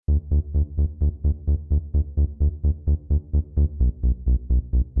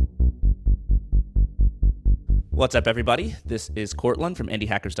What's up, everybody? This is Cortland from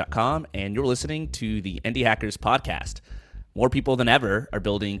IndieHackers.com, and you're listening to the Indie Hackers podcast. More people than ever are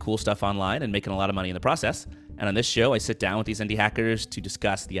building cool stuff online and making a lot of money in the process. And on this show, I sit down with these indie hackers to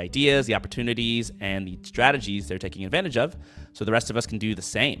discuss the ideas, the opportunities, and the strategies they're taking advantage of so the rest of us can do the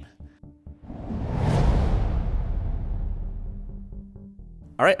same.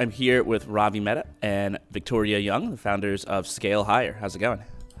 All right, I'm here with Ravi Mehta and Victoria Young, the founders of Scale Higher. How's it going?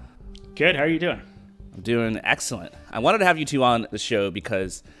 Good. How are you doing? I'm doing excellent. I wanted to have you two on the show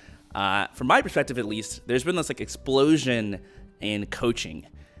because, from my perspective at least, there's been this explosion in coaching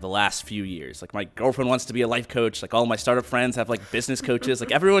the last few years. My girlfriend wants to be a life coach. All my startup friends have business coaches.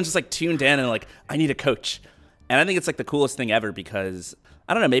 Everyone's just tuned in and I need a coach. And I think it's the coolest thing ever because,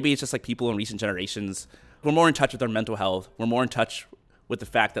 I don't know, maybe it's just people in recent generations, we're more in touch with our mental health. We're more in touch with the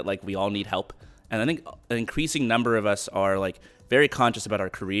fact that we all need help. And I think an increasing number of us are very conscious about our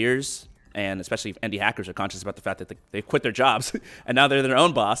careers. And especially if indie hackers are conscious about the fact that they've quit their jobs and now they're their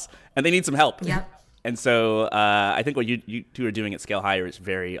own boss and they need some help. Yep. And so I think what you two are doing at Scale Higher is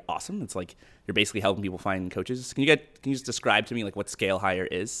very awesome. It's you're basically helping people find coaches. Can you just describe to me what Scale Higher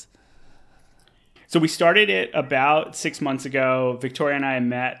is? So we started it about 6 months ago. Victoria and I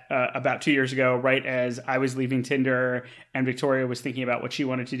met about 2 years ago, right as I was leaving Tinder and Victoria was thinking about what she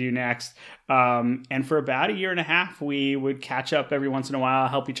wanted to do next. And for about a year and a half, we would catch up every once in a while,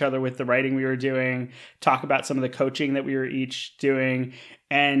 help each other with the writing we were doing, talk about some of the coaching that we were each doing.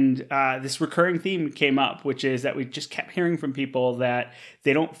 And this recurring theme came up, which is that we just kept hearing from people that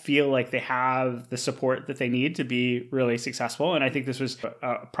they don't feel like they have the support that they need to be really successful. And I think this was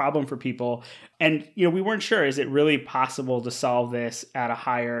a problem for people. And, we weren't sure, is it really possible to solve this at a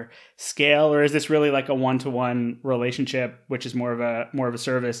higher scale? Or is this really a one-to-one relationship, which is more of a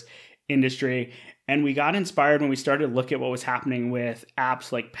service industry? And we got inspired when we started to look at what was happening with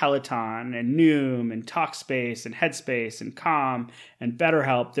apps like Peloton and Noom and Talkspace and Headspace and Calm and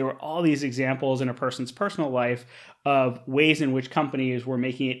BetterHelp. There were all these examples in a person's personal life of ways in which companies were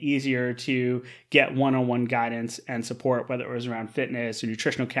making it easier to get one-on-one guidance and support, whether it was around fitness or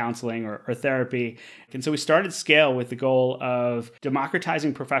nutritional counseling or therapy. And so we started Scale with the goal of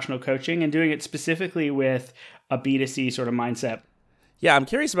democratizing professional coaching and doing it specifically with a B2C sort of mindset. Yeah, I'm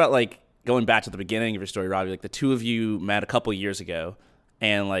curious about going back to the beginning of your story, Ravi. The two of you met a couple years ago.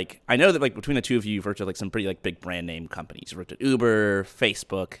 And I know that between the two of you, you've worked at some pretty big brand name companies. You worked at Uber,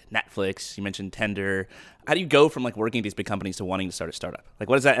 Facebook, Netflix. You mentioned Tinder. How do you go from working at these big companies to wanting to start a startup?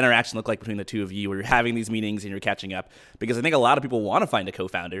 What does that interaction look like between the two of you where you're having these meetings and you're catching up? Because I think a lot of people want to find a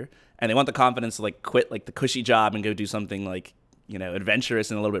co-founder and they want the confidence to quit the cushy job and go do something adventurous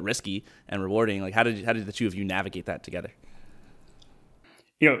and a little bit risky and rewarding. How did the two of you navigate that together?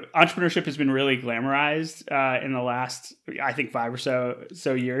 Entrepreneurship has been really glamorized in the last, I think, 5 or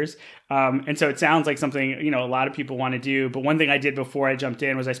so years. And so it sounds like something, a lot of people want to do. But one thing I did before I jumped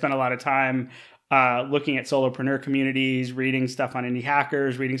in was I spent a lot of time looking at solopreneur communities, reading stuff on indie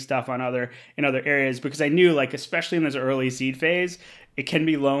hackers, reading stuff on other areas, because I knew especially in this early seed phase, it can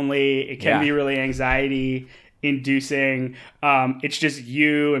be lonely. It can be really anxiety inducing. It's just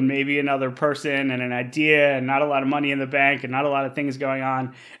you and maybe another person and an idea and not a lot of money in the bank and not a lot of things going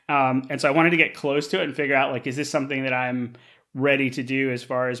on. And so I wanted to get close to it and figure out is this something that I'm ready to do as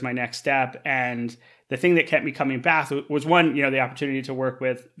far as my next step? And the thing that kept me coming back was one, the opportunity to work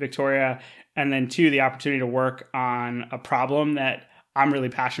with Victoria, and then two, the opportunity to work on a problem that I'm really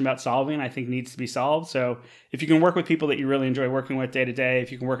passionate about solving, I think needs to be solved. So if you can work with people that you really enjoy working with day to day,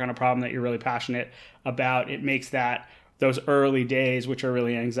 if you can work on a problem that you're really passionate about, it makes those early days, which are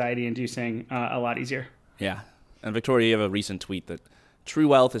really anxiety inducing, a lot easier. Yeah. And Victoria, you have a recent tweet that true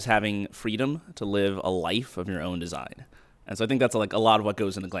wealth is having freedom to live a life of your own design. And so I think that's a lot of what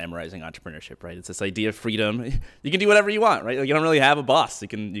goes into glamorizing entrepreneurship, right? It's this idea of freedom. You can do whatever you want, right? You don't really have a boss. You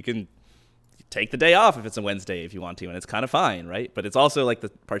can take the day off if it's a Wednesday if you want to, and it's kind of fine, right? But it's also the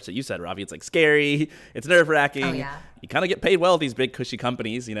parts that you said, Ravi. It's scary. It's nerve-wracking. Oh, yeah. You kind of get paid well at these big cushy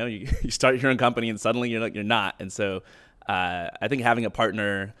companies. You start your own company and suddenly you're not. And so I think having a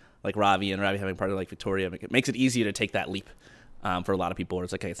partner like Ravi and Ravi having a partner like Victoria makes it easier to take that leap for a lot of people. Where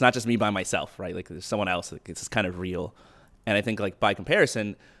it's it's not just me by myself, right? There's someone else. It's kind of real. And I think by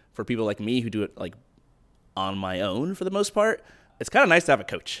comparison, for people like me who do it on my own for the most part, it's kind of nice to have a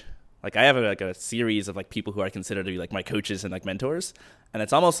coach. I have a series of people who I consider to be my coaches and mentors, and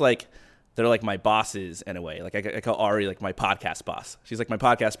it's almost they're my bosses in a way. I call Ari my podcast boss. She's my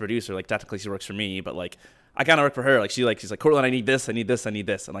podcast producer. Technically she works for me, but I kind of work for her. Like she's like, Courtland, I need this, I need this, I need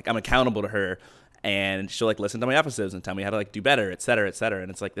this. And like, I'm accountable to her, and she'll like listen to my episodes and tell me how to like do better, et cetera, et cetera.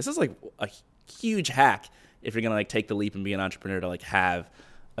 And it's like, this is like a huge hack if you're going to like take the leap and be an entrepreneur to like have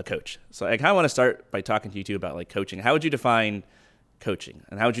a coach. So I kind of want to start by talking to you too about like coaching. How would you define coaching,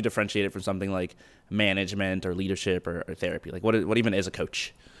 and how would you differentiate it from something like management or leadership or therapy? Like what even is a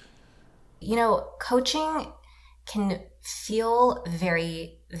coach? Coaching can feel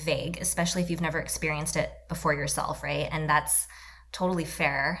very vague, especially if you've never experienced it before yourself, right? And that's totally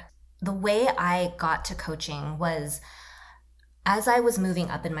fair. The way I got to coaching was as I was moving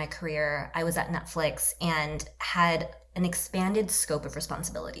up in my career, I was at Netflix and had an expanded scope of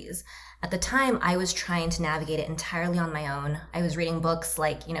responsibilities. At the time, I was trying to navigate it entirely on my own. I was reading books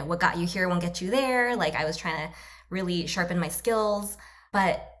like, what got you here won't get you there. Like I was trying to really sharpen my skills.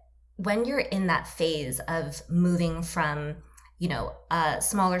 But when you're in that phase of moving from, a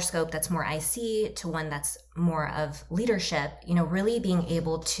smaller scope that's more IC to one that's more of leadership, really being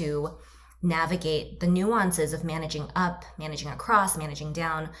able to navigate the nuances of managing up, managing across, managing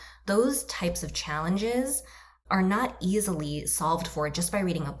down, those types of challenges are not easily solved for just by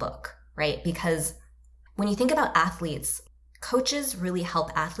reading a book, right? Because when you think about athletes, coaches really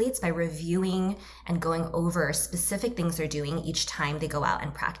help athletes by reviewing and going over specific things they're doing each time they go out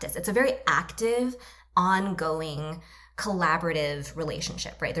and practice. It's a very active, ongoing, collaborative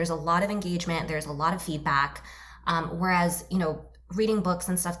relationship, right? There's a lot of engagement, there's a lot of feedback. Whereas, reading books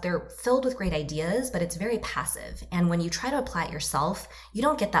and stuff, they're filled with great ideas, but it's very passive. And when you try to apply it yourself, you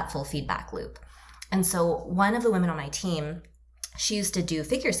don't get that full feedback loop. And so one of the women on my team, she used to do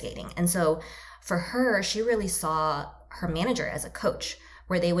figure skating. And so for her, she really saw her manager as a coach,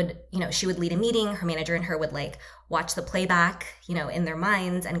 where they would, she would lead a meeting, her manager and her would like watch the playback, in their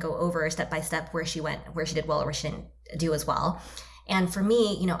minds and go over step by step where she went, where she did well or where she didn't do as well. And for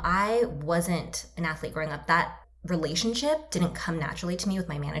me, I wasn't an athlete growing up. That relationship didn't come naturally to me with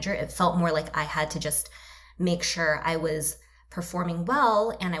my manager. It felt more like I had to just make sure I was performing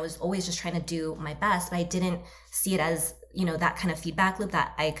well, and I was always just trying to do my best, but I didn't see it as, that kind of feedback loop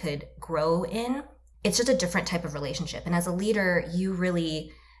that I could grow in. It's just a different type of relationship. And as a leader, you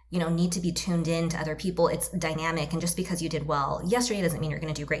really, need to be tuned in to other people. It's dynamic. And just because you did well yesterday doesn't mean you're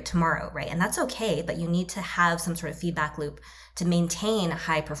going to do great tomorrow, right? And that's okay, but you need to have some sort of feedback loop to maintain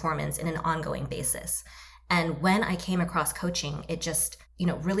high performance in an ongoing basis. And when I came across coaching, it just,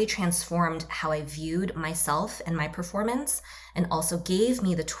 really transformed how I viewed myself and my performance, and also gave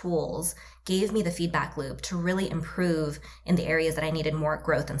me the tools, gave me the feedback loop to really improve in the areas that I needed more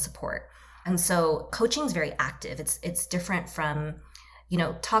growth and support. And so coaching is very active. It's different from,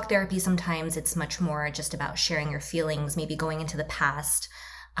 talk therapy. Sometimes it's much more just about sharing your feelings, maybe going into the past.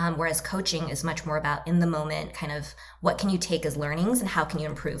 Whereas coaching is much more about in the moment, kind of what can you take as learnings and how can you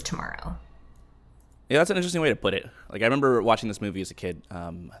improve tomorrow? Yeah, that's an interesting way to put it. Like I remember watching this movie as a kid. I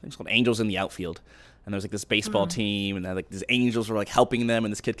think it's called Angels in the Outfield. And there was like this baseball team, and like these angels were like helping them,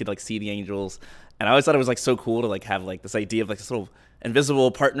 and this kid could like see the angels. And I always thought it was like so cool to like have like this idea of like this little invisible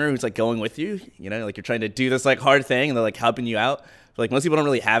partner who's like going with you. Like you're trying to do this like hard thing, and they're like helping you out. But like most people don't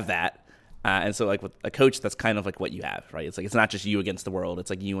really have that. And so like with a coach, that's kind of like what you have, right? It's like it's not just you against the world. It's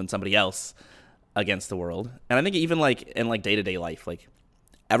like you and somebody else against the world. And I think even like in like day-to-day life, like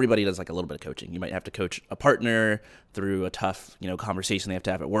everybody does like a little bit of coaching. You might have to coach a partner through a tough, conversation they have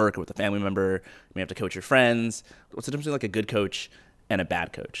to have at work or with a family member. You may have to coach your friends. What's the difference between like a good coach and a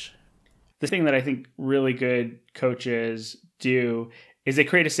bad coach? The thing that I think really good coaches do is they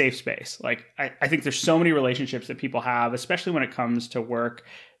create a safe space. Like I think there's so many relationships that people have, especially when it comes to work,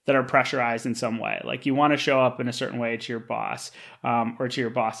 that are pressurized in some way. Like you want to show up in a certain way to your boss or to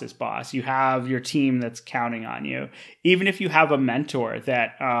your boss's boss. You have your team that's counting on you. Even if you have a mentor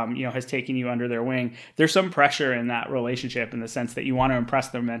that has taken you under their wing, there's some pressure in that relationship in the sense that you want to impress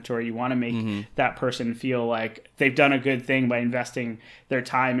their mentor. You want to make that person feel like they've done a good thing by investing their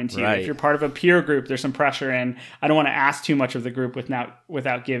time into you. If you're part of a peer group, there's some pressure in, I don't want to ask too much of the group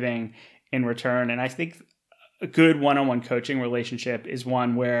without giving in return. And I think a good one-on-one coaching relationship is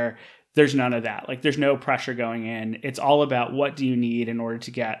one where there's none of that. Like there's no pressure going in. It's all about what do you need in order to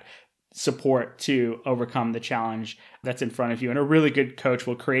get support to overcome the challenge that's in front of you. And a really good coach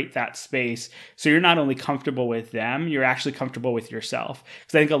will create that space so you're not only comfortable with them, you're actually comfortable with yourself.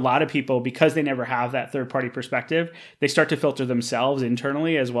 Because I think a lot of people, because they never have that third-party perspective, they start to filter themselves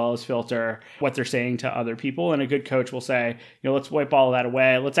internally as well as filter what they're saying to other people. And a good coach will say, let's wipe all of that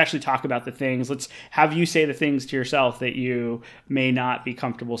away. Let's actually talk about the things. Let's have you say the things to yourself that you may not be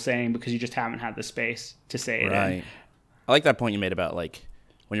comfortable saying because you just haven't had the space to say it in. I like that point you made about like,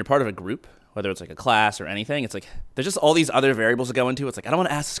 when you're part of a group, whether it's like a class or anything, it's like there's just all these other variables to go into. It's like, I don't want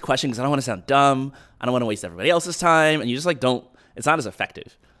to ask this question because I don't want to sound dumb. I don't want to waste everybody else's time. And you just like it's not as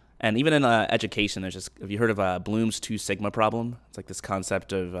effective. And even in education, have you heard of Bloom's 2 Sigma problem? It's like this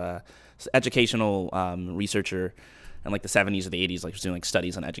concept of educational researcher in like the 70s or the 80s, like was doing like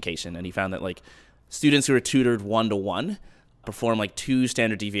studies on education. And he found that like students who are tutored 1-to-1 perform like 2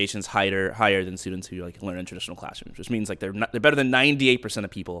 standard deviations higher than students who like learn in traditional classrooms, which means like they're better than 98% of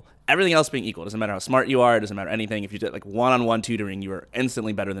people. Everything else being equal, doesn't matter how smart you are, it doesn't matter anything. If you did like one-on-one tutoring, you are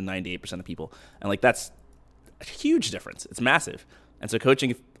instantly better than 98% of people, and like that's a huge difference. It's massive. And so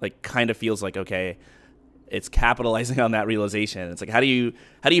coaching like kind of feels like, okay, it's capitalizing on that realization. It's like how do you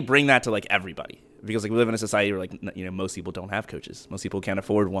bring that to like everybody? Because like we live in a society where like most people don't have coaches. Most people can't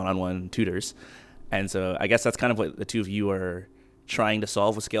afford one-on-one tutors. And so I guess that's kind of what the two of you are trying to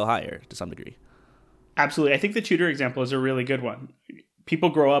solve with Scale Higher to some degree. Absolutely. I think the tutor example is a really good one. People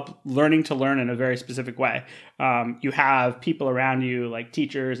grow up learning to learn in a very specific way. You have people around you like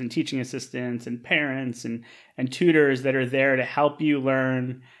teachers and teaching assistants and parents and tutors that are there to help you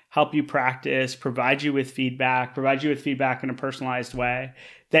learn, help you practice, provide you with feedback in a personalized way.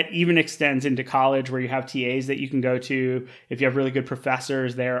 That even extends into college where you have TAs that you can go to. If you have really good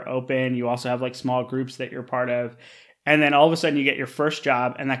professors, they're open. You also have like small groups that you're part of. And then all of a sudden you get your first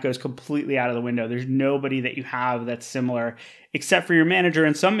job and that goes completely out of the window. There's nobody that you have that's similar except for your manager.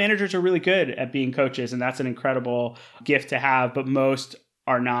 And some managers are really good at being coaches, and that's an incredible gift to have, but most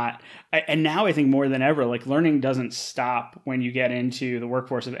are not. And now I think more than ever, like learning doesn't stop when you get into the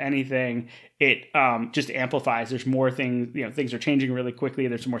workforce of anything. It just amplifies. There's more things, things are changing really quickly.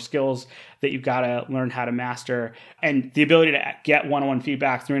 There's some more skills that you've got to learn how to master. And the ability to get one-on-one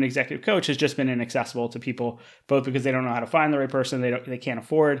feedback through an executive coach has just been inaccessible to people, both because they don't know how to find the right person, they can't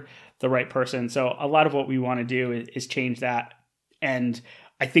afford the right person. So a lot of what we want to do is change that. And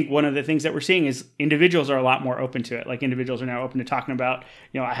I think one of the things that we're seeing is individuals are a lot more open to it. Like individuals are now open to talking about,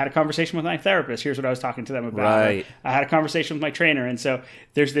 I had a conversation with my therapist. Here's what I was talking to them about. Right. I had a conversation with my trainer. And so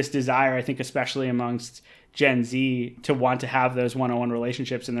there's this desire, I think, especially amongst Gen Z, to want to have those one-on-one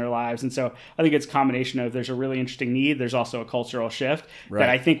relationships in their lives. And so I think it's a combination of there's a really interesting need. There's also a cultural shift that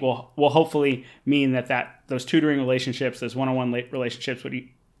I think will hopefully mean that those tutoring relationships, those one-on-one relationships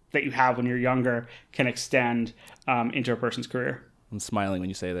that you have when you're younger can extend into a person's career. I'm smiling when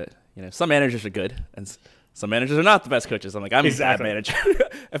you say that. Some managers are good, and some managers are not the best coaches. I'm like, I'm exactly. a bad manager.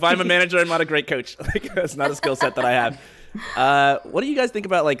 If I'm a manager, I'm not a great coach. Like, that's not a skill set that I have. What do you guys think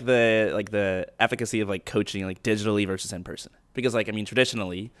about like the efficacy of like coaching like digitally versus in person? Because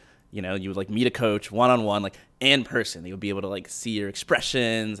traditionally, you would like meet a coach one-on-one, like in person. They would be able to like see your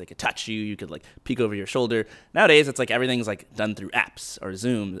expressions. They could touch you. You could like peek over your shoulder. Nowadays, it's like everything's like done through apps or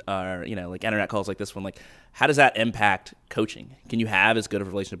Zoom or, like internet calls like this one. Like, how does that impact coaching? Can you have as good of a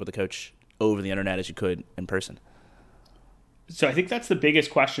relationship with a coach over the internet as you could in person? So I think that's the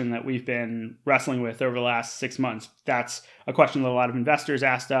biggest question that we've been wrestling with over the last 6 months. That's a question that a lot of investors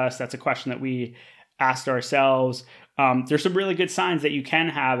asked us. That's a question that we asked ourselves. There's some really good signs that you can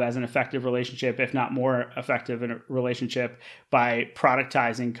have as an effective relationship, if not more effective in a relationship, by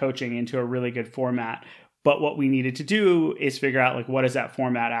productizing coaching into a really good format. But what we needed to do is figure out like what does that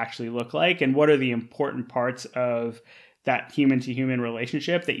format actually look like, and what are the important parts of that human to human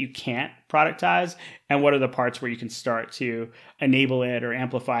relationship that you can't productize, and what are the parts where you can start to enable it or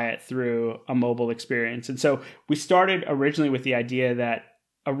amplify it through a mobile experience. And so we started originally with the idea that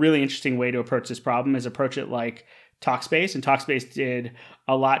a really interesting way to approach this problem is approach it like Talkspace. And Talkspace did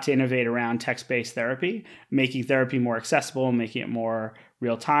a lot to innovate around text-based therapy, making therapy more accessible, making it more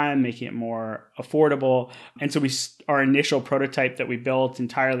real time, making it more affordable. And so our initial prototype that we built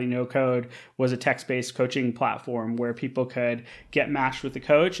entirely no code was a text-based coaching platform where people could get matched with the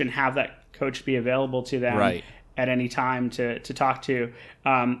coach and have that coach be available to them at any time to talk to.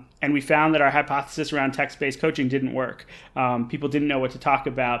 And we found that our hypothesis around text-based coaching didn't work. People didn't know what to talk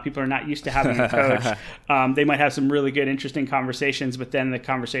about. People are not used to having a coach. They might have some really good, interesting conversations, but then the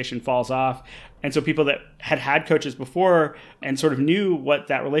conversation falls off. And so people that had coaches before and sort of knew what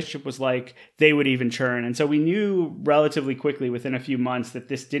that relationship was like, they would even churn. And so we knew relatively quickly within a few months that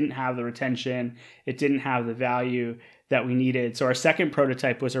this didn't have the retention, it didn't have the value that we needed. So our second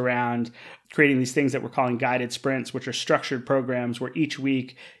prototype was around creating these things that we're calling guided sprints, which are structured programs where each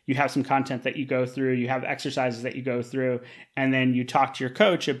week you have some content that you go through, you have exercises that you go through, and then you talk to your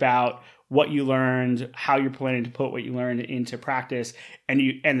coach about what you learned, how you're planning to put what you learned into practice, and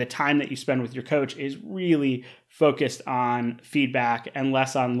the time that you spend with your coach is really focused on feedback and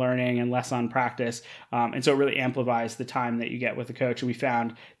less on learning and less on practice. And so it really amplifies the time that you get with the coach. And we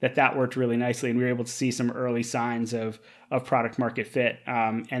found that worked really nicely, and we were able to see some early signs of product market fit.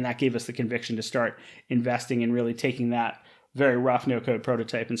 And that gave us the conviction to start investing in really taking that very rough no-code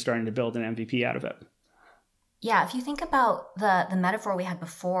prototype and starting to build an MVP out of it. Yeah, if you think about the metaphor we had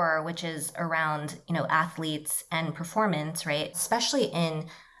before, which is around, athletes and performance, right? Especially in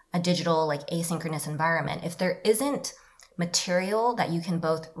a digital, like asynchronous environment, if there isn't material that you can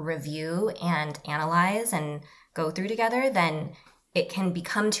both review and analyze and go through together, then it can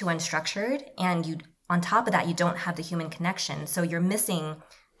become too unstructured. And on top of that, you don't have the human connection. So you're missing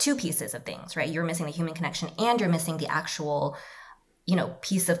two pieces of things, right? You're missing the human connection and you're missing the actual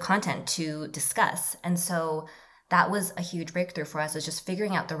piece of content to discuss. And so that was a huge breakthrough for us, is just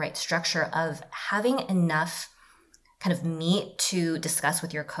figuring out the right structure of having enough kind of meat to discuss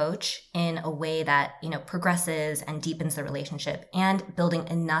with your coach in a way that, progresses and deepens the relationship, and building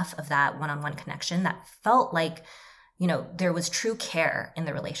enough of that one-on-one connection that felt like, there was true care in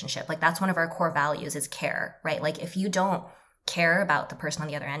the relationship. Like that's one of our core values is care, right? Like if you don't care about the person on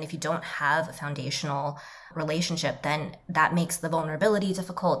the other end, if you don't have a foundational relationship, then that makes the vulnerability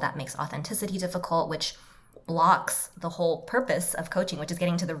difficult, that makes authenticity difficult, which blocks the whole purpose of coaching, which is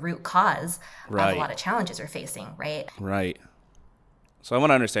getting to the root cause of a lot of challenges you're facing, right? Right. So I want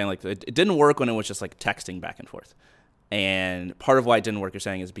to understand, like, it didn't work when it was just like texting back and forth. And part of why it didn't work, you're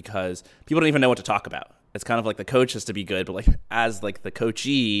saying, is because people don't even know what to talk about. It's kind of like the coach has to be good, but like as like the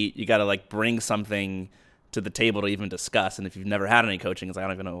coachee, you got to like bring something to the table to even discuss. And if you've never had any coaching, it's like, I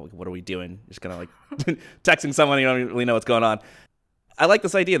don't even know, what are we doing? You're just kind of like texting someone, you don't really know what's going on. I like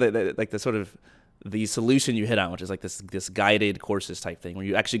this idea that like the sort of the solution you hit on, which is like this guided courses type thing, where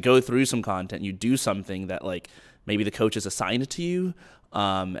you actually go through some content, you do something that like maybe the coach has assigned it to you.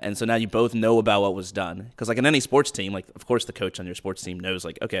 And so now you both know about what was done. Because like in any sports team, like of course the coach on your sports team knows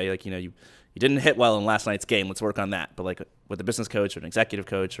like, okay, like, you didn't hit well in last night's game, let's work on that. But like with a business coach or an executive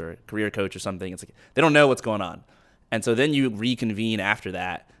coach or a career coach or something, it's like they don't know what's going on. And so then you reconvene after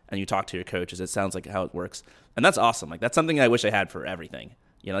that and you talk to your coaches. It sounds like how it works. And that's awesome. Like that's something I wish I had for everything.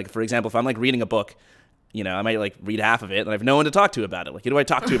 Like for example, if I'm like reading a book, I might like read half of it and I have no one to talk to about it. Like, who do I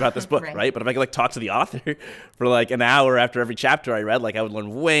talk to about this book, right? But if I could like talk to the author for like an hour after every chapter I read, like I would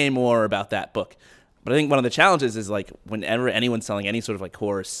learn way more about that book. But I think one of the challenges is like whenever anyone's selling any sort of like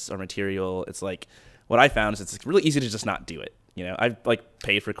course or material, it's like what I found is it's really easy to just not do it. I've like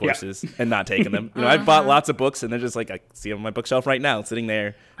paid for courses and not taken them. I've bought lots of books and they're just like, I see them on my bookshelf right now, sitting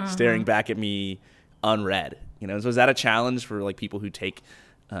there staring back at me unread. So is that a challenge for like people who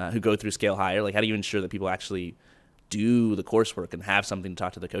who go through Scale Higher? Like how do you ensure that people actually do the coursework and have something to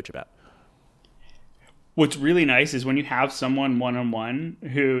talk to the coach about? What's really nice is when you have someone one-on-one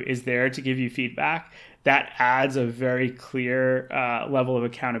who is there to give you feedback, that adds a very clear level of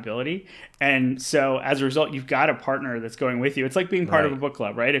accountability. And so as a result, you've got a partner that's going with you. It's like being part of a book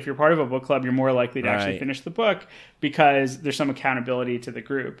club, right? If you're part of a book club, you're more likely to actually finish the book because there's some accountability to the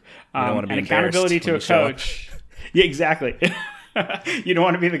group. You don't want to be and accountability to a coach. Yeah, exactly. You don't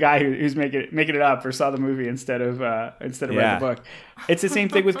want to be the guy who's making it up or saw the movie instead of read the book. It's the same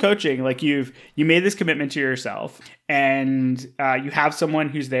thing with coaching. Like you made this commitment to yourself, and you have someone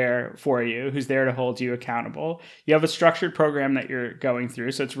who's there for you, who's there to hold you accountable. You have a structured program that you're going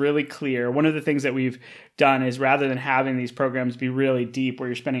through, so it's really clear. One of the things that we've done is rather than having these programs be really deep, where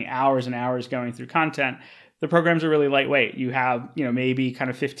you're spending hours and hours going through content, the programs are really lightweight. You have, maybe kind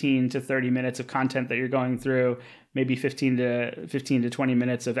of 15 to 30 minutes of content that you're going through, maybe 15 to 20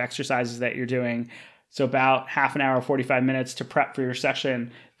 minutes of exercises that you're doing. So about half an hour, 45 minutes to prep for your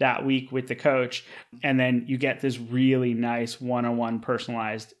session that week with the coach. And then you get this really nice one-on-one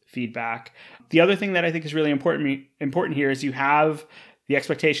personalized feedback. The other thing that I think is really important here is you have the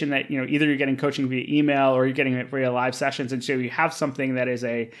expectation that, either you're getting coaching via email or you're getting it via live sessions. And so you have something that is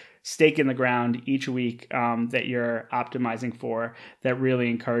a stake in the ground each week that you're optimizing for, that really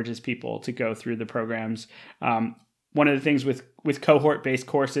encourages people to go through the programs. One of the things with cohort-based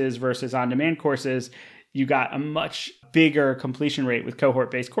courses versus on-demand courses, you got a much bigger completion rate with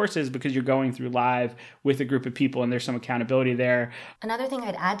cohort-based courses because you're going through live with a group of people and there's some accountability there. Another thing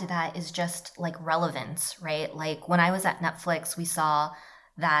I'd add to that is just like relevance, right? Like when I was at Netflix, we saw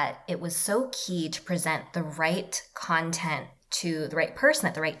that it was so key to present the right content to the right person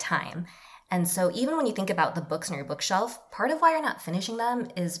at the right time. And so even when you think about the books on your bookshelf, part of why you're not finishing them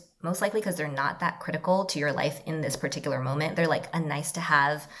is most likely because they're not that critical to your life in this particular moment. They're like a nice to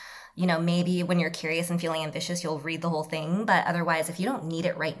have, maybe when you're curious and feeling ambitious, you'll read the whole thing. But otherwise, if you don't need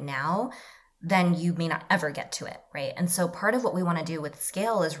it right now, then you may not ever get to it, right? And so part of what we want to do with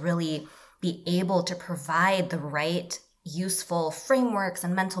Scale is really be able to provide the right useful frameworks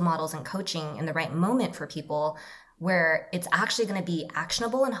and mental models and coaching in the right moment for people where it's actually going to be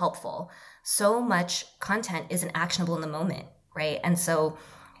actionable and helpful. So much content isn't actionable in the moment, right? And so,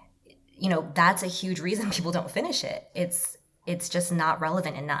 that's a huge reason people don't finish it. It's just not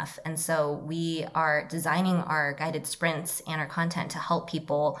relevant enough. And so we are designing our guided sprints and our content to help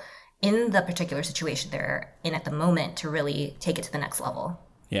people in the particular situation they're in at the moment to really take it to the next level.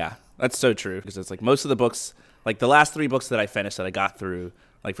 Yeah, that's so true. Because it's like most of the books, like the last 3 books that I finished that I got through,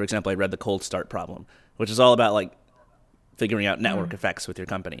 like for example, I read The Cold Start Problem, which is all about like figuring out network effects with your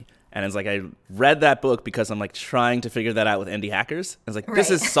company. And it's like I read that book because I'm like trying to figure that out with indie hackers. It's like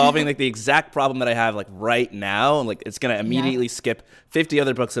this is solving like the exact problem that I have like right now. And like it's gonna immediately skip 50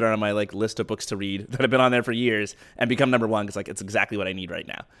 other books that are on my like list of books to read that have been on there for years and become number one because like it's exactly what I need right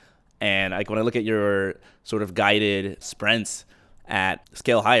now. And like when I look at your sort of guided sprints at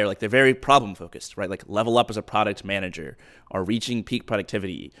Scale Higher, like they're very problem focused, right? Like level up as a product manager, or reaching peak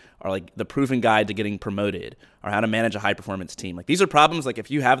productivity, or like the proven guide to getting promoted, or how to manage a high performance team. Like these are problems, like if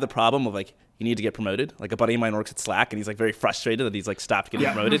you have the problem of like you need to get promoted, like a buddy of mine works at Slack and he's like very frustrated that he's like stopped getting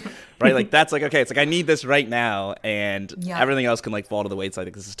promoted, right? Like that's like, okay, it's like I need this right now, and everything else can like fall to the wayside.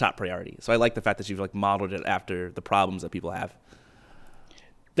 Like this is top priority. So I like the fact that you've like modeled it after the problems that people have.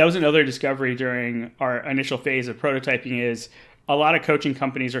 That was another discovery during our initial phase of prototyping is a lot of coaching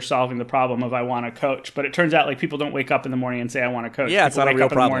companies are solving the problem of I want to coach, but it turns out like people don't wake up in the morning and say I want to coach. Yeah, people it's not a real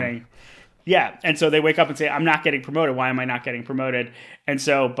problem. Yeah, and so they wake up and say I'm not getting promoted. Why am I not getting promoted? And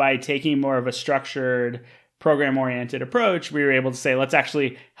so by taking more of a structured, program-oriented approach, we were able to say let's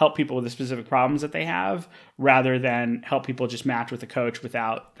actually help people with the specific problems that they have, rather than help people just match with a coach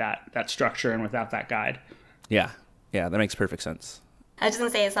without that structure and without that guide. Yeah, that makes perfect sense. I was just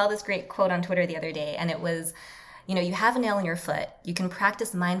going to say, I saw this great quote on Twitter the other day, and it was, you have a nail in your foot. You can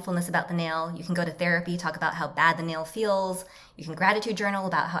practice mindfulness about the nail. You can go to therapy, talk about how bad the nail feels. You can gratitude journal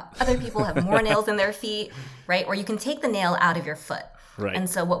about how other people have more nails in their feet, right? Or you can take the nail out of your foot. Right. And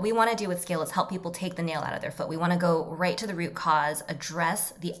so what we want to do with Scale is help people take the nail out of their foot. We want to go right to the root cause,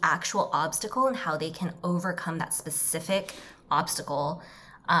 address the actual obstacle and how they can overcome that specific obstacle.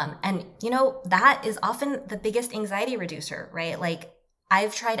 And that is often the biggest anxiety reducer, right? Like,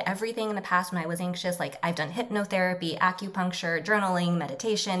 I've tried everything in the past when I was anxious. Like I've done hypnotherapy, acupuncture, journaling,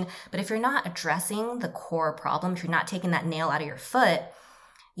 meditation. But if you're not addressing the core problem, if you're not taking that nail out of your foot,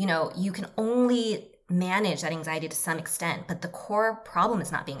 you can only manage that anxiety to some extent, but the core problem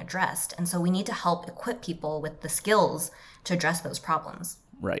is not being addressed. And so we need to help equip people with the skills to address those problems.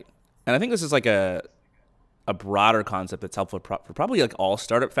 Right. And I think this is like a broader concept that's helpful for probably like all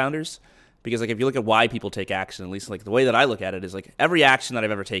startup founders. Because like if you look at why people take action, at least like the way that I look at it is like every action that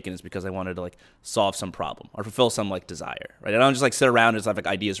I've ever taken is because I wanted to like solve some problem or fulfill some like desire, right? I don't just like sit around and just have like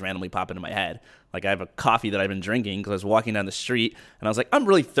ideas randomly pop into my head. Like I have a coffee that I've been drinking because I was walking down the street and I was like, I'm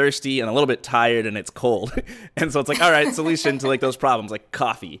really thirsty and a little bit tired and it's cold. And so it's like, all right, solution to like those problems, like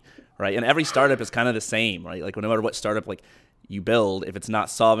coffee, right? And every startup is kind of the same, right? Like no matter what startup like you build, if it's not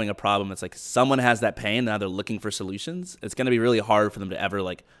solving a problem, it's like someone has that pain, now they're looking for solutions. It's going to be really hard for them to ever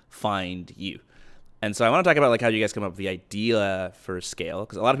like find you. And so I want to talk about like how you guys come up with the idea for Scale,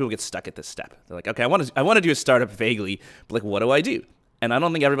 because a lot of people get stuck at this step. They're like, okay, I want to do a startup vaguely, but like what do I do? And I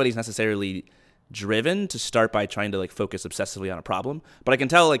don't think everybody's necessarily driven to start by trying to like focus obsessively on a problem, but I can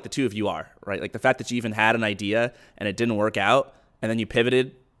tell like the two of you are, right? Like the fact that you even had an idea and it didn't work out and then you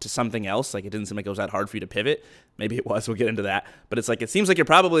pivoted to something else, like it didn't seem like it was that hard for you to pivot. Maybe it was, we'll get into that. But it's like, it seems like you're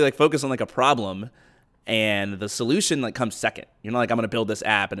probably like focused on like a problem and the solution like comes second. You're not like, I'm going to build this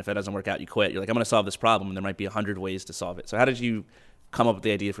app and if it doesn't work out, you quit. You're like, I'm going to solve this problem and there might be 100 ways to solve it. So how did you come up with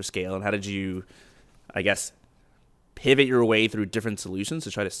the idea for Scale, and how did you, I guess, pivot your way through different solutions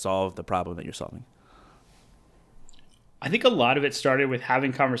to try to solve the problem that you're solving? I think a lot of it started with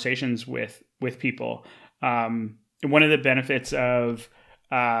having conversations with people. And one of the benefits of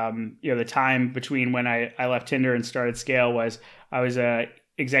the time between when I left Tinder and started Scale was I was a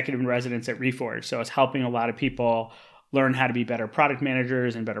executive in residence at Reforge. So I was helping a lot of people learn how to be better product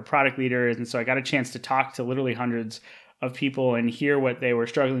managers and better product leaders. And so I got a chance to talk to literally hundreds of people and hear what they were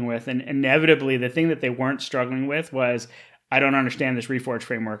struggling with. And inevitably, the thing that they weren't struggling with was, I don't understand this Reforge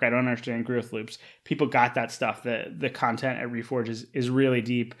framework. I don't understand growth loops. People got that stuff. The content at Reforge is really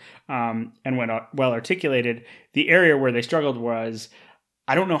deep and well articulated. The area where they struggled was,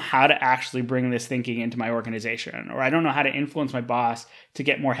 I don't know how to actually bring this thinking into my organization, or I don't know how to influence my boss to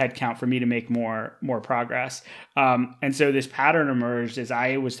get more headcount for me to make more progress. And so this pattern emerged as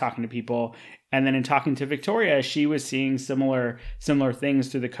I was talking to people. And then in talking to Victoria, she was seeing similar things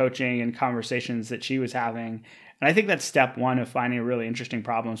through the coaching and conversations that she was having. And I think that's step one of finding a really interesting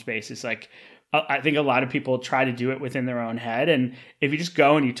problem space. Is like, I think a lot of people try to do it within their own head. And if you just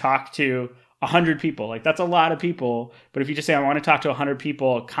go and you talk to 100 people, like that's a lot of people. But if you just say, I want to talk to 100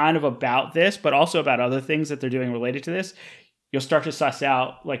 people kind of about this, but also about other things that they're doing related to this, you'll start to suss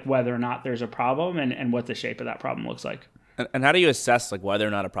out like whether or not there's a problem and what the shape of that problem looks like. And how do you assess like whether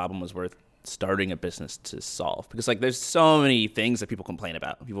or not a problem was worth starting a business to solve? Because like there's so many things that people complain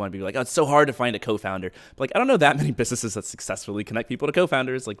about. People want to be like, oh, it's so hard to find a co-founder. But like I don't know that many businesses that successfully connect people to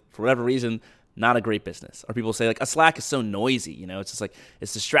co-founders. Like for whatever reason, not a great business. Or people say like a Slack is so noisy, you know, it's just like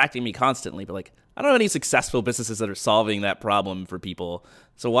it's distracting me constantly. But like I don't know any successful businesses that are solving that problem for people.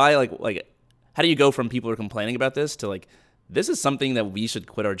 So why like how do you go from people who are complaining about this to like this is something that we should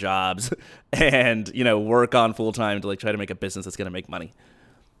quit our jobs and, you know, work on full time to like try to make a business that's going to make money?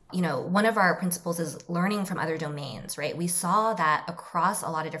 You know, one of our principles is learning from other domains, right? We saw that across a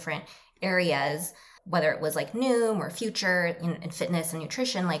lot of different areas, whether it was like Noom or Future in fitness and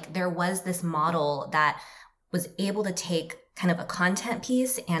nutrition, like there was this model that was able to take kind of a content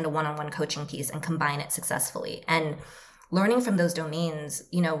piece and a one-on-one coaching piece and combine it successfully. And learning from those domains,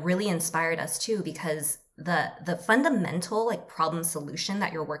 you know, really inspired us too, because the fundamental like problem solution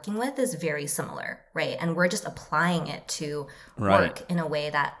that you're working with is very similar, right? And we're just applying it to work in a way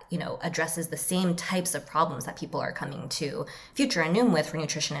that, you know, addresses the same types of problems that people are coming to Future and Noom with for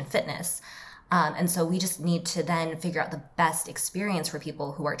nutrition and fitness. And so we just need to then figure out the best experience for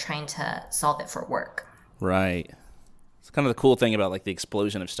people who are trying to solve it for work. Right. It's kind of the cool thing about like the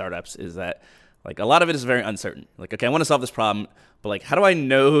explosion of startups is that like a lot of it is very uncertain. Like, okay, I want to solve this problem, but like, how do I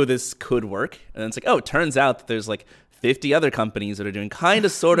know this could work? And then it's like, oh, it turns out that there's like 50 other companies that are doing kind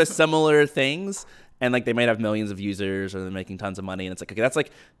of sort of similar things. And like, they might have millions of users or they're making tons of money. And it's like, okay, that's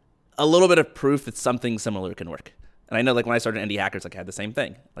like a little bit of proof that something similar can work. And I know like when I started Indie Hackers, like I had the same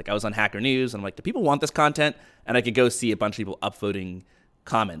thing. Like I was on Hacker News and I'm like, do people want this content? And I could go see a bunch of people upvoting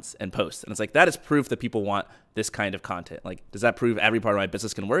comments and posts. And it's like, that is proof that people want this kind of content. Like, does that prove every part of my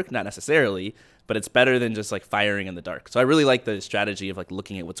business can work? Not necessarily, but it's better than just like firing in the dark. So I really like the strategy of like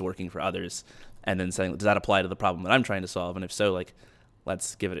looking at what's working for others and then saying, does that apply to the problem that I'm trying to solve? And if so, like,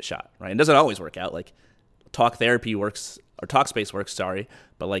 let's give it a shot, right? It doesn't always work out. Like talk therapy works, or Talkspace works,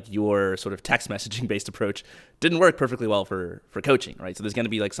 but like your sort of text messaging based approach didn't work perfectly well for coaching, right? So there's going to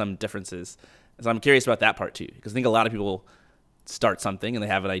be like some differences. So I'm curious about that part too, because I think a lot of people start something and they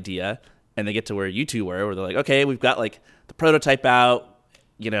have an idea and they get to where you two were, where they're like, okay, we've got like the prototype out,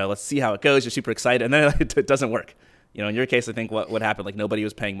 you know, let's see how it goes. You're super excited. And then it doesn't work. You know, in your case, I think what happened, like nobody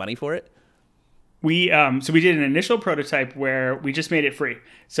was paying money for it. So we did an initial prototype where we just made it free.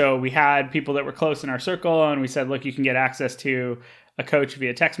 So we had people that were close in our circle and we said, look, you can get access to a coach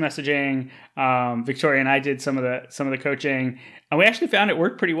via text messaging. Victoria and I did some of the coaching, and we actually found it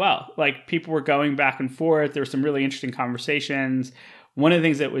worked pretty well. Like people were going back and forth. There were some really interesting conversations. One of the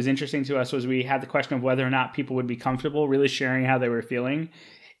things that was interesting to us was we had the question of whether or not people would be comfortable really sharing how they were feeling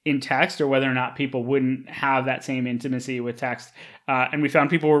in text, or whether or not people wouldn't have that same intimacy with text. And we found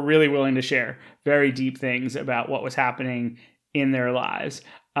people were really willing to share very deep things about what was happening in their lives.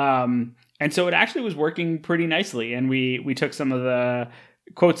 And so it actually was working pretty nicely. And we took some of the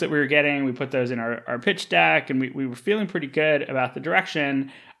quotes that we were getting, we put those in our pitch deck, and we were feeling pretty good about the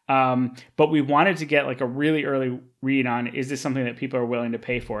direction. But we wanted to get like a really early read on, is this something that people are willing to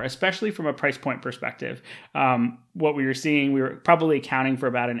pay for, especially from a price point perspective. What we were seeing, we were probably accounting for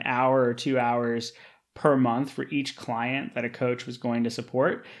about an hour or 2 hours per month for each client that a coach was going to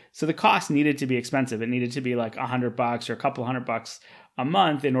support. So the cost needed to be expensive. It needed to be like $100 or a couple $100 a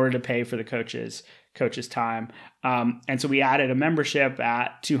month in order to pay for the coach's time. And so we added a membership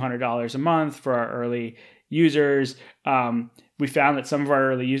at $200 a month for our early users. We found that some of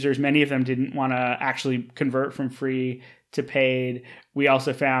our early users, many of them didn't want to actually convert from free to paid. We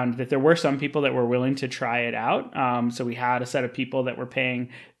also found that there were some people that were willing to try it out. So we had a set of people that were paying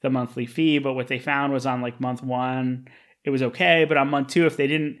the monthly fee, but what they found was on like month one, it was okay. But on month two, if they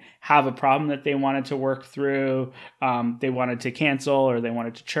didn't have a problem that they wanted to work through, they wanted to cancel or they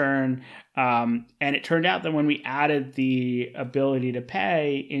wanted to churn. And it turned out that when we added the ability to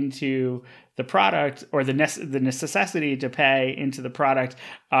pay into the product, or the necessity to pay into the product,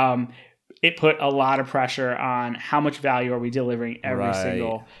 it put a lot of pressure on how much value are we delivering every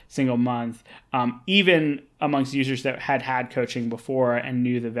Right. single month, even amongst users that had coaching before and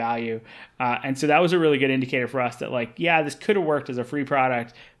knew the value. And so that was a really good indicator for us that like, yeah, this could have worked as a free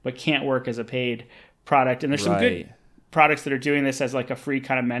product, but can't work as a paid product. And there's some good Right. products that are doing this as like a free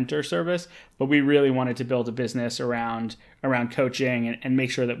kind of mentor service, but we really wanted to build a business around coaching and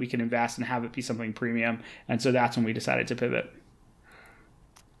make sure that we can invest and have it be something premium. And so that's when we decided to pivot.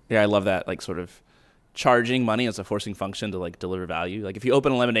 Yeah, I love that, like sort of charging money as a forcing function to like deliver value. Like if you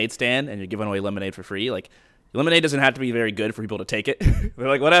open a lemonade stand and you're giving away lemonade for free, like lemonade doesn't have to be very good for people to take it. They're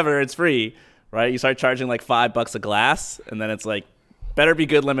like, whatever, it's free, right? You start charging like $5 a glass, and then it's like, better be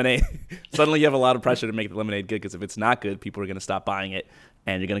good lemonade. Suddenly you have a lot of pressure to make the lemonade good, because if it's not good, people are going to stop buying it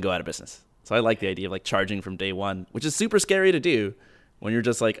and you're going to go out of business. So I like the idea of like charging from day one, which is super scary to do when you're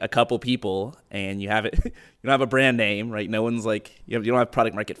just like a couple people and you have it, you don't have a brand name, right? No one's like, you don't have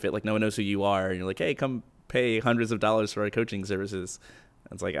product market fit. Like no one knows who you are. And you're like, hey, come pay hundreds of dollars for our coaching services.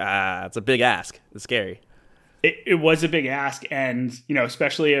 It's like, it's a big ask. It's scary. It was a big ask, and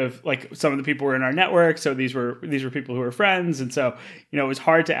especially of like some of the people were in our network, so these were people who were friends, and so it was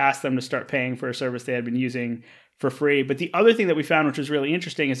hard to ask them to start paying for a service they had been using for free. But the other thing that we found, which was really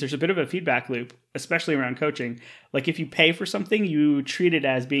interesting, is there's a bit of a feedback loop, especially around coaching. Like if you pay for something, you treat it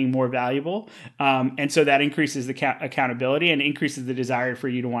as being more valuable, and so that increases the accountability and increases the desire for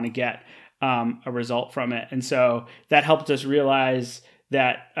you to want to get a result from it. And so that helped us realize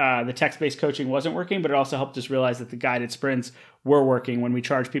that the text-based coaching wasn't working, but it also helped us realize that the guided sprints were working. When we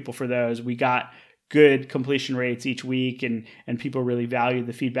charged people for those, we got good completion rates each week, and people really valued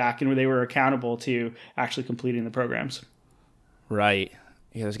the feedback, and they were accountable to actually completing the programs. Right.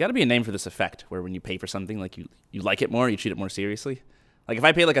 Yeah, there's got to be a name for this effect where when you pay for something, like you like it more, you treat it more seriously. Like if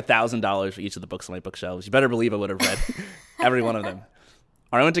I paid like $1,000 for each of the books on my bookshelves, you better believe I would have read every one of them.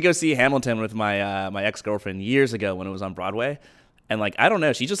 Or I went to go see Hamilton with my my ex-girlfriend years ago when it was on Broadway. And like, I don't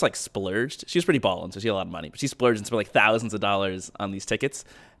know, she just like splurged. She was pretty ballin', so she had a lot of money. But she splurged and spent like thousands of dollars on these tickets.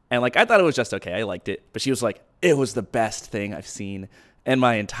 And like, I thought it was just okay. I liked it. But she was like, it was the best thing I've seen in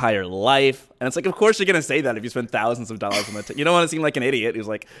my entire life. And it's like, of course you're going to say that if you spend thousands of dollars on the ticket. You don't want to seem like an idiot who's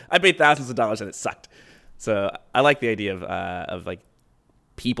like, I paid thousands of dollars and it sucked. So I like the idea of like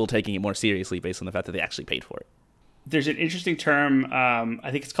people taking it more seriously based on the fact that they actually paid for it. There's an interesting term,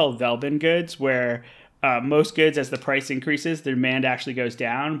 I think it's called Veblen goods, where most goods, as the price increases, the demand actually goes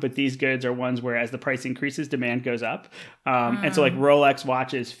down. But these goods are ones where as the price increases, demand goes up. And so like Rolex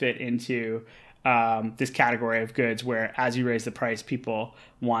watches fit into this category of goods where as you raise the price, people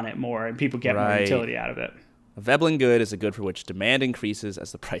want it more and people get more utility out of it. A Veblen good is a good for which demand increases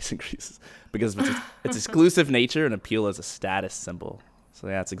as the price increases because of its exclusive nature and appeal as a status symbol. So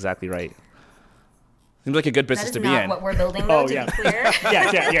yeah, that's exactly right. Seems like a good business to be in. That is not what we're building, though, to be clear.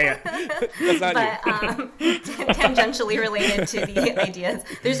 Yeah. That's not But tangentially related to the ideas,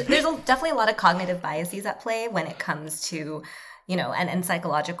 there's definitely a lot of cognitive biases at play when it comes to, and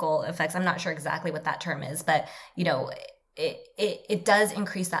psychological effects. I'm not sure exactly what that term is, but, it does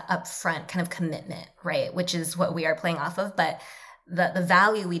increase that upfront kind of commitment, right? Which is what we are playing off of. But the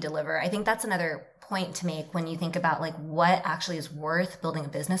value we deliver, I think that's another point to make when you think about like what actually is worth building a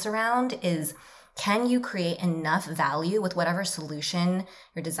business around is, can you create enough value with whatever solution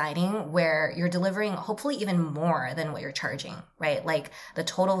you're designing where you're delivering hopefully even more than what you're charging, right? Like the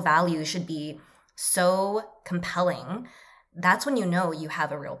total value should be so compelling. That's when you know you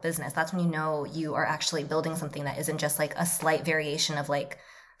have a real business. That's when you know you are actually building something that isn't just like a slight variation of like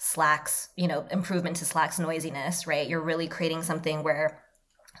Slack's, improvement to Slack's noisiness, right? You're really creating something where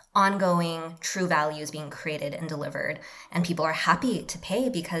ongoing true value is being created and delivered, and people are happy to pay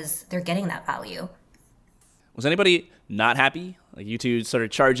because they're getting that value. Was anybody not happy? Like you two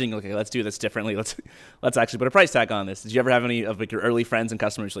started charging, okay, let's do this differently. Let's actually put a price tag on this. Did you ever have any of like your early friends and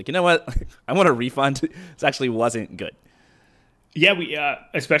customers like, you know what, I want a refund? This actually wasn't good. Yeah, we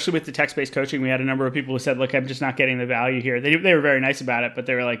especially with the text-based coaching, we had a number of people who said, look, I'm just not getting the value here. They were very nice about it, but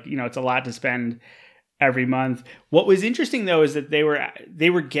they were like, it's a lot to spend every month. What was interesting though is that they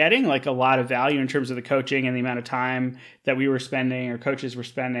were getting like a lot of value in terms of the coaching and the amount of time that we were spending or coaches were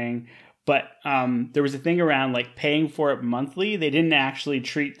spending. But there was a thing around like paying for it monthly. They didn't actually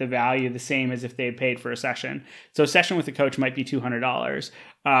treat the value the same as if they had paid for a session. So a session with a coach might be $200,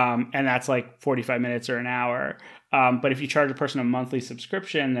 and that's like 45 minutes or an hour. But if you charge a person a monthly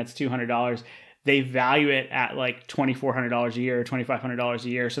subscription, that's $200. They value it at like $2,400 a year or $2,500 a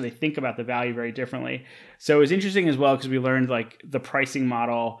year. So they think about the value very differently. So it was interesting as well because we learned like the pricing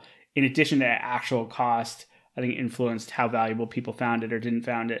model, in addition to actual cost, I think influenced how valuable people found it or didn't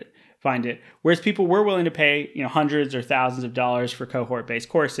find it. find it. Whereas people were willing to pay, hundreds or thousands of dollars for cohort-based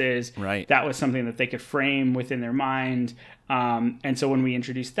courses. Right. That was something that they could frame within their mind. And so when we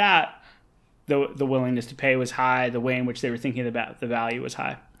introduced that, the willingness to pay was high. The way in which they were thinking about the value was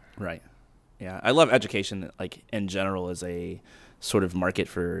high. Right. Yeah. I love education, like in general, as a sort of market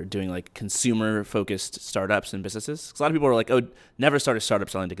for doing like consumer-focused startups and businesses. 'Cause a lot of people are like, oh, never start a startup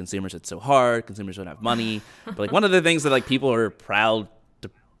selling to consumers. It's so hard. Consumers don't have money. But like one of the things that like people are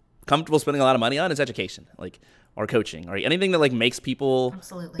comfortable spending a lot of money on is education, like, or coaching, or anything that like makes people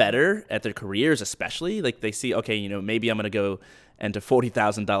Absolutely. better at their careers, especially. Like they see, okay, maybe I'm going to go into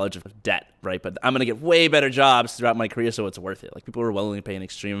 $40,000 of debt, right? But I'm going to get way better jobs throughout my career, so it's worth it. Like people are willing to pay an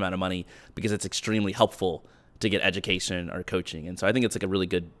extreme amount of money because it's extremely helpful to get education or coaching. And so I think it's like a really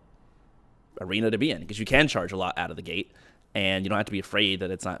good arena to be in because you can charge a lot out of the gate and you don't have to be afraid that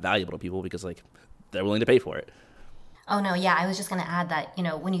it's not valuable to people because like they're willing to pay for it. Oh no, yeah, I was just going to add that,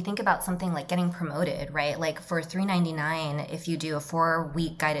 when you think about something like getting promoted, right? Like for $399, if you do a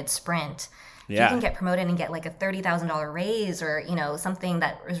 4-week guided sprint, you can get promoted and get like a $30,000 raise or, something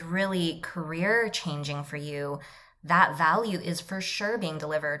that is really career changing for you. That value is for sure being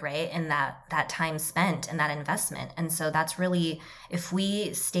delivered, right? In that time spent and that investment. And so that's really, if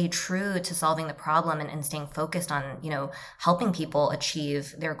we stay true to solving the problem and staying focused on, helping people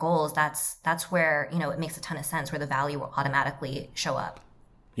achieve their goals, that's where, it makes a ton of sense, where the value will automatically show up.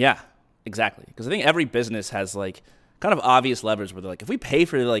 Yeah, exactly. Because I think every business has like kind of obvious levers where they're like, if we pay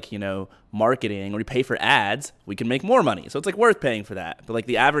for like, marketing or we pay for ads, we can make more money. So it's like worth paying for that. But like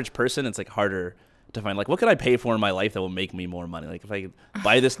the average person, it's like harder to find like, what can I pay for in my life that will make me more money? Like if I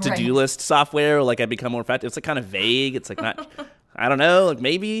buy this to-do list software, or like I become more effective, it's like kind of vague. It's like not, I don't know, like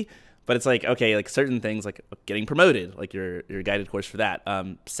maybe, but it's like, okay, like certain things like getting promoted, like your guided course for that,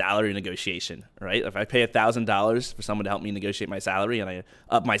 salary negotiation, right? If I pay $1,000 for someone to help me negotiate my salary and I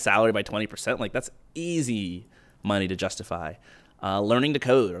up my salary by 20%, like that's easy money to justify. Learning to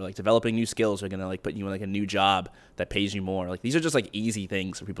code or like developing new skills are going to like put you in like a new job that pays you more. Like these are just like easy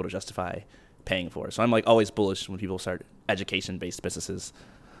things for people to justify paying for. So I'm like always bullish when people start education-based businesses.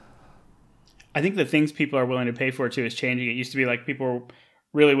 I think the things people are willing to pay for too is changing. It used to be like people were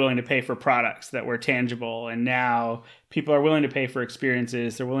really willing to pay for products that were tangible, and now people are willing to pay for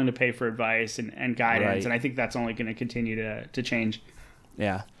experiences. They're willing to pay for advice and guidance, right. And I think that's only going to continue to change.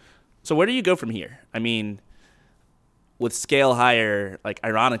 Yeah. So where do you go from here? I mean, with Scale Higher, like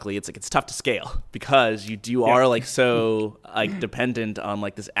ironically, it's like it's tough to scale because you are like so like dependent on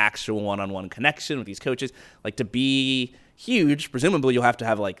like this actual one-on-one connection with these coaches. Like to be huge, presumably you'll have to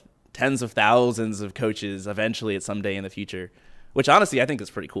have like tens of thousands of coaches eventually at some day in the future, which honestly I think is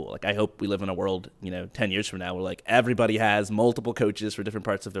pretty cool. Like I hope we live in a world, 10 years from now where like everybody has multiple coaches for different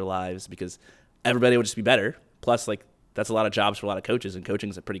parts of their lives because everybody will just be better. Plus like that's a lot of jobs for a lot of coaches, and coaching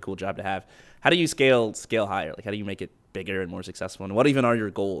is a pretty cool job to have. How do you scale higher? Like how do you make it bigger and more successful? And what even are your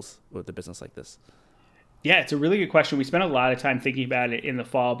goals with a business like this? Yeah, it's a really good question. We spent a lot of time thinking about it in the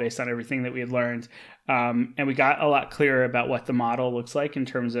fall based on everything that we had learned. And we got a lot clearer about what the model looks like in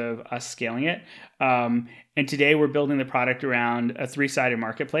terms of us scaling it. And today we're building the product around a 3-sided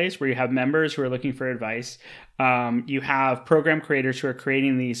marketplace where you have members who are looking for advice. You have program creators who are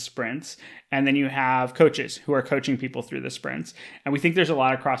creating these sprints. And then you have coaches who are coaching people through the sprints. And we think there's a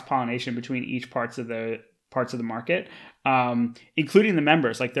lot of cross-pollination between each parts of the market, including the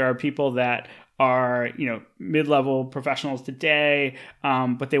members. Like there are people that are, mid-level professionals today,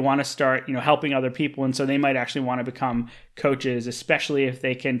 but they want to start, helping other people. And so they might actually want to become coaches, especially if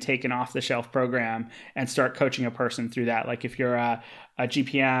they can take an off-the-shelf program and start coaching a person through that. Like if you're a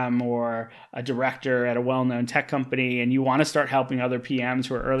GPM or a director at a well-known tech company and you want to start helping other PMs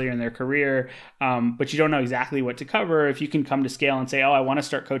who are earlier in their career, but you don't know exactly what to cover, if you can come to Scale and say, oh, I want to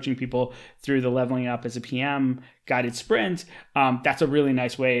start coaching people through the Leveling Up as a PM guided sprint, that's a really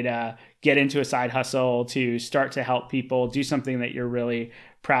nice way to get into a side hustle, to start to help people do something that you're really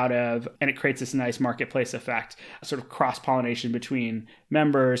proud of. And it creates this nice marketplace effect, a sort of cross-pollination between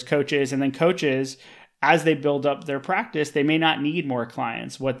members, coaches, and then coaches. As they build up their practice, they may not need more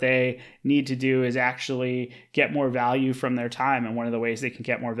clients. What they need to do is actually get more value from their time. And one of the ways they can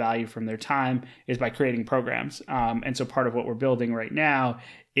get more value from their time is by creating programs. And so part of what we're building right now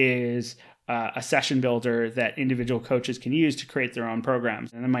is a session builder that individual coaches can use to create their own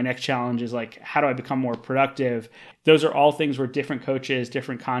programs. And then my next challenge is like, how do I become more productive? Those are all things where different coaches,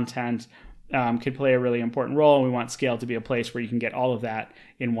 different content could play a really important role. And we want Scale to be a place where you can get all of that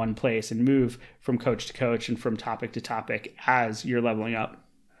in one place and move from coach to coach and from topic to topic as you're leveling up.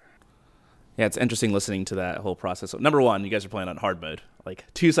 Yeah, it's interesting listening to that whole process. So number one, you guys are playing on hard mode. Like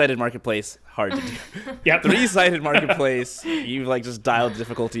two-sided marketplace, hard to do. Yep. Three-sided marketplace, you've like just dialed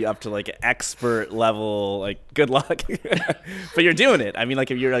difficulty up to like expert level. Like, good luck. But you're doing it. I mean, like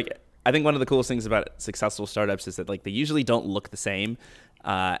if you're like, I think one of the coolest things about successful startups is that like they usually don't look the same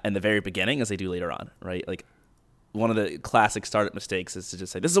in the very beginning as they do later on, right? Like one of the classic startup mistakes is to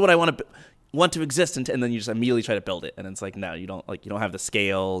just say, this is what I want to exist, and then you just immediately try to build it, and it's like, no, you don't have the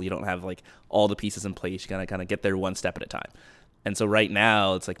scale, you don't have like all the pieces in place. You gotta kind of get there one step at a time. And so right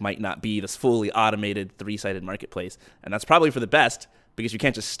now it's like might not be this fully automated three-sided marketplace, and that's probably for the best because you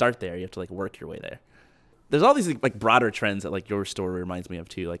can't just start there. You have to like work your way there. There's all these like broader trends that like your story reminds me of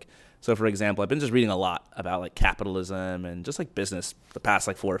too. Like, so for example, I've been just reading a lot about like capitalism and just like business the past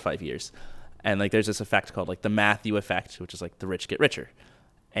like 4 or 5 years. And like there's this effect called like the Matthew effect, which is like the rich get richer.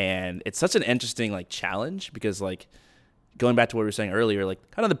 And it's such an interesting like challenge because like going back to what we were saying earlier,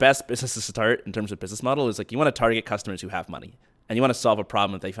 like kind of the best business to start in terms of business model is like you want to target customers who have money and you want to solve a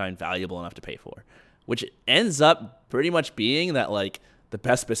problem that they find valuable enough to pay for, which ends up pretty much being that like the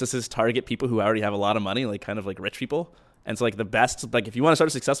best businesses target people who already have a lot of money, like kind of like rich people. And so like the best, like if you want to start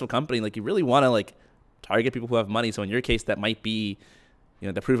a successful company, like you really want to like target people who have money. So in your case, that might be, you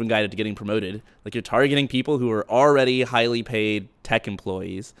know, the proven guide to getting promoted. Like you're targeting people who are already highly paid tech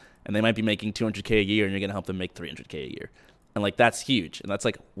employees and they might be making $200K a year and you're going to help them make $300K a year. And like that's huge. And that's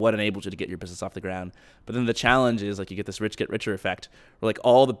like what enables you to get your business off the ground. But then the challenge is like you get this rich get richer effect where like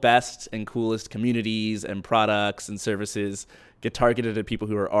all the best and coolest communities and products and services get targeted at people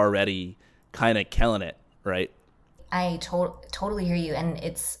who are already kind of killing it, right? I totally hear you. And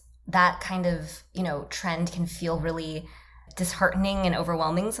it's that kind of, you know, trend can feel really disheartening and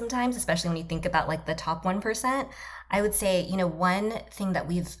overwhelming sometimes, especially when you think about like the top 1%. I would say, you know, one thing that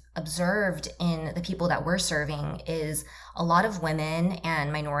we've observed in the people that we're serving is a lot of women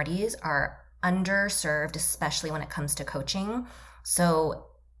and minorities are underserved, especially when it comes to coaching. So,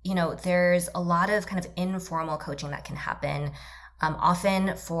 you know, there's a lot of kind of informal coaching that can happen,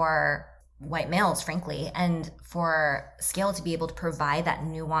 often for white males, frankly, and for Scale to be able to provide that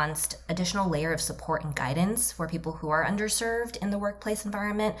nuanced additional layer of support and guidance for people who are underserved in the workplace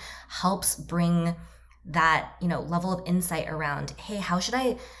environment helps bring that, you know, level of insight around, hey, how should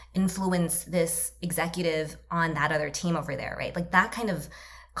I influence this executive on that other team over there, right? Like that kind of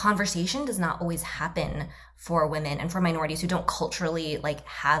conversation does not always happen for women and for minorities who don't culturally like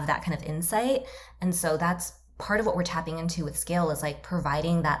have that kind of insight. And so that's part of what we're tapping into with Scale is like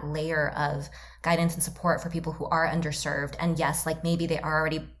providing that layer of guidance and support for people who are underserved. And yes, like maybe they are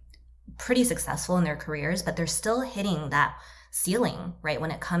already pretty successful in their careers, but they're still hitting that ceiling, right?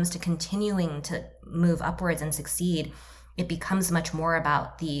 When it comes to continuing to move upwards and succeed, it becomes much more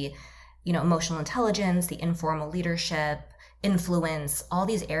about the, you know, emotional intelligence, the informal leadership, influence, all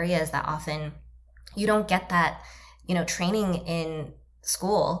these areas that often you don't get that, you know, training in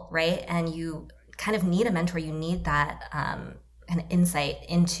school, right? And you kind of need a mentor. You need that kind of insight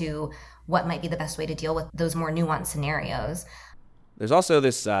into what might be the best way to deal with those more nuanced scenarios. There's also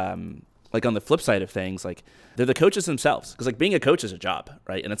this, like on the flip side of things, like they're the coaches themselves. Because like being a coach is a job,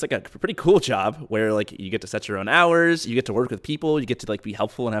 right? And it's like a pretty cool job where like you get to set your own hours, you get to work with people, you get to like be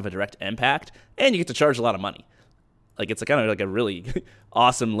helpful and have a direct impact, and you get to charge a lot of money. Like it's a kind of like a really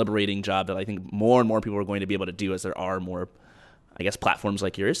awesome, liberating job that I think more and more people are going to be able to do as there are more, I guess, platforms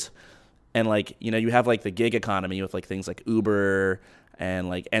like yours. And like, you know, you have like the gig economy with like things like Uber and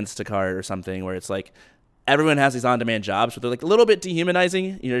like Instacart or something where it's like everyone has these on-demand jobs, but they're like a little bit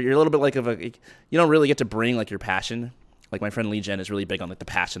dehumanizing. You're a little bit like you don't really get to bring like your passion. Like my friend Lee Jen is really big on like the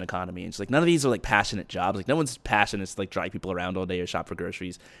passion economy. And she's like, none of these are like passionate jobs. Like no one's passion is to like drive people around all day or shop for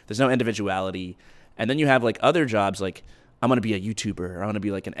groceries. There's no individuality. And then you have like other jobs like I'm going to be a YouTuber or I'm going to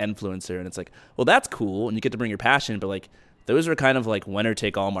be like an influencer. And it's like, well, that's cool. And you get to bring your passion, but like those are kind of like winner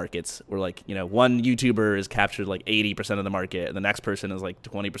take all markets where like, you know, one YouTuber is captured like 80% of the market and the next person is like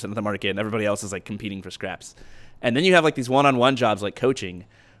 20% of the market and everybody else is like competing for scraps. And then you have like these one-on-one jobs like coaching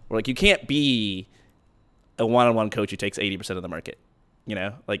where like you can't be a one-on-one coach who takes 80% of the market. You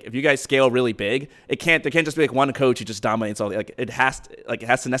know, like if you guys scale really big, there can't just be like one coach who just dominates all the, like it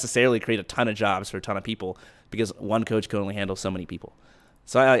has to necessarily create a ton of jobs for a ton of people because one coach can only handle so many people.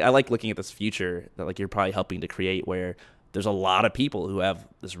 So I like looking at this future that like you're probably helping to create where there's a lot of people who have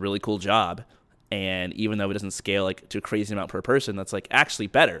this really cool job. And even though it doesn't scale like to a crazy amount per person, that's like actually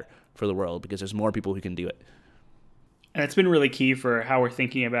better for the world because there's more people who can do it. And it's been really key for how we're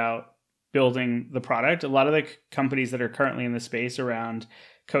thinking about building the product. A lot of the companies that are currently in the space around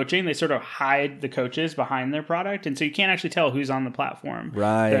coaching. They sort of hide the coaches behind their product. And so you can't actually tell who's on the platform.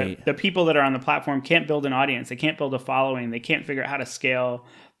 Right. The people that are on the platform can't build an audience. They can't build a following. They can't figure out how to scale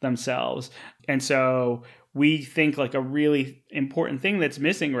themselves. And so we think like a really important thing that's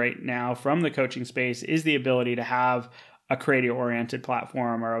missing right now from the coaching space is the ability to have a creator-oriented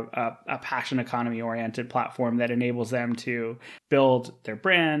platform or a passion economy-oriented platform that enables them to build their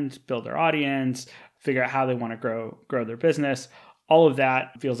brand, build their audience, figure out how they want to grow their business. All of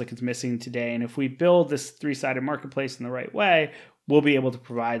that feels like it's missing today. And if we build this three-sided marketplace in the right way, we'll be able to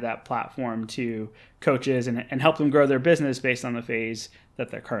provide that platform to coaches and help them grow their business based on the phase that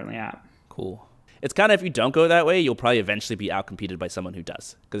they're currently at. Cool. It's kind of, if you don't go that way, you'll probably eventually be outcompeted by someone who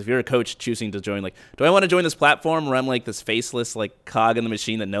does. Because if you're a coach choosing to join, like, do I want to join this platform where I'm like this faceless like cog in the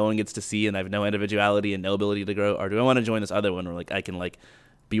machine that no one gets to see and I have no individuality and no ability to grow? Or do I want to join this other one where like I can like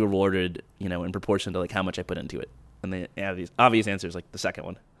be rewarded, you know, in proportion to like how much I put into it? And the obvious answer is like the second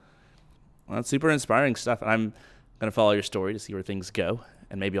one. Well, that's super inspiring stuff. And I'm going to follow your story to see where things go.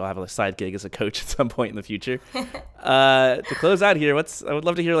 And maybe I'll have a side gig as a coach at some point in the future. To close out here, I would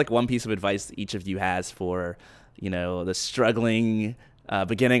love to hear like one piece of advice that each of you has for, you know, the struggling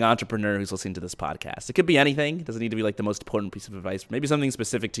beginning entrepreneur who's listening to this podcast. It could be anything. It doesn't need to be like the most important piece of advice. Maybe something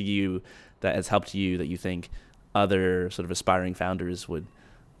specific to you that has helped you that you think other sort of aspiring founders would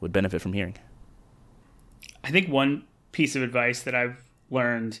benefit from hearing. I think one piece of advice that I've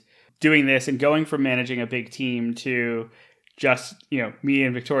learned doing this and going from managing a big team to just, you know, me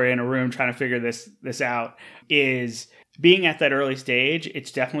and Victoria in a room trying to figure this out is being at that early stage.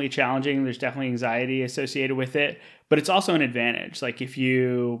 It's definitely challenging. There's definitely anxiety associated with it, but it's also an advantage. Like if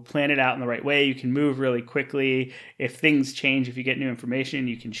you plan it out in the right way, you can move really quickly. If things change, if you get new information,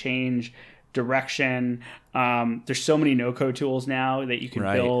 you can change direction. There's so many no-code tools now that you can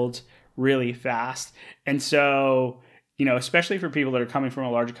build really fast. And so, you know, especially for people that are coming from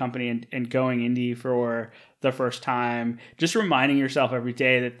a larger company and going indie for the first time, just reminding yourself every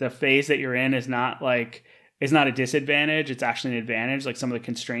day that the phase that you're in is not a disadvantage. It's actually an advantage. Like some of the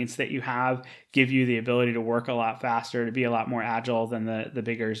constraints that you have give you the ability to work a lot faster, to be a lot more agile than the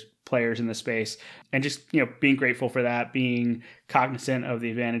bigger players in the space. And just, you know, being grateful for that, being cognizant of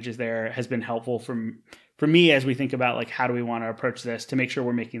the advantages there has been helpful for me as we think about like, how do we want to approach this to make sure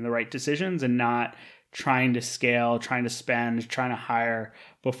we're making the right decisions and not trying to scale, trying to spend, trying to hire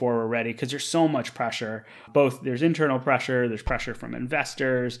before we're ready. Because there's so much pressure. Both there's internal pressure, there's pressure from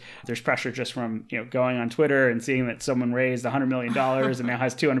investors, there's pressure just from, you know, going on Twitter and seeing that someone raised $100 million and now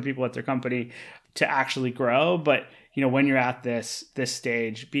has 200 people at their company to actually grow. But, you know, when you're at this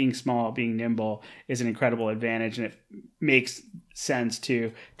stage, being small, being nimble is an incredible advantage. And it makes sense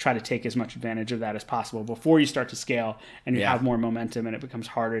to try to take as much advantage of that as possible before you start to scale and you have more momentum and it becomes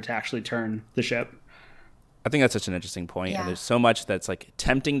harder to actually turn the ship. I think that's such an interesting point. And there's so much that's like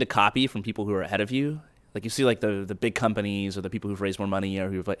tempting to copy from people who are ahead of you. Like you see like the big companies or the people who've raised more money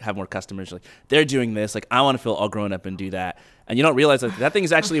or who like have more customers, like they're doing this. Like I want to feel all grown up and do that. And you don't realize that thing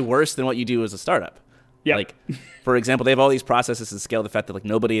is actually worse than what you do as a startup. Yep. Like, for example, they have all these processes to scale the fact that like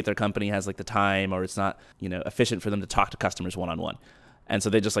nobody at their company has like the time or it's not, you know, efficient for them to talk to customers one-on-one. And so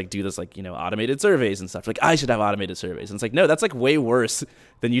they just like do this like, you know, automated surveys and stuff. Like I should have automated surveys. And it's like, no, that's like way worse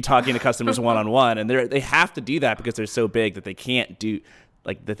than you talking to customers one-on-one. And they have to do that because they're so big that they can't do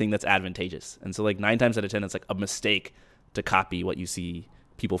like the thing that's advantageous. And so like 9 times out of 10, it's like a mistake to copy what you see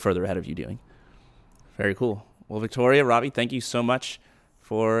people further ahead of you doing. Very cool. Well, Victoria, Ravi, thank you so much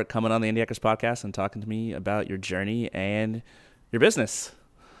for coming on the Indie Hackers podcast and talking to me about your journey and your business.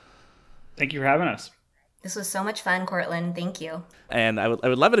 Thank you for having us. This was so much fun, Courtland. Thank you. And I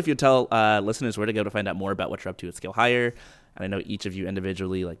would love it if you tell listeners where to go to find out more about what you're up to at Scale Higher. And I know each of you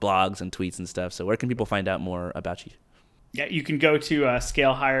individually like blogs and tweets and stuff. So where can people find out more about you? Yeah, you can go to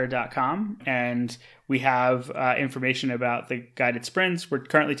scalehigher.com and we have information about the guided sprints. We're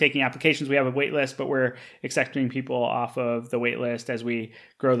currently taking applications. We have a wait list, but we're accepting people off of the wait list as we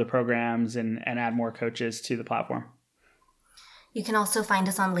grow the programs and add more coaches to the platform. You can also find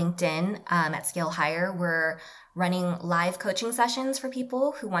us on LinkedIn at Scale Higher. We're running live coaching sessions for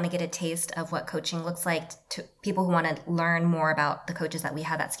people who want to get a taste of what coaching looks like, to people who want to learn more about the coaches that we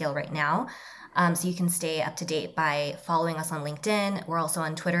have at Scale right now. So you can stay up to date by following us on LinkedIn. We're also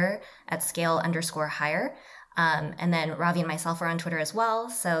on Twitter at Scale_Higher. And then Ravi and myself are on Twitter as well.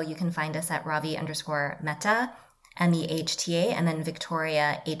 So you can find us at Ravi_Mehta, MEHTA, and then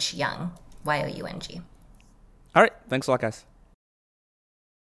Victoria H. Young, YOUNG. All right. Thanks a lot, guys.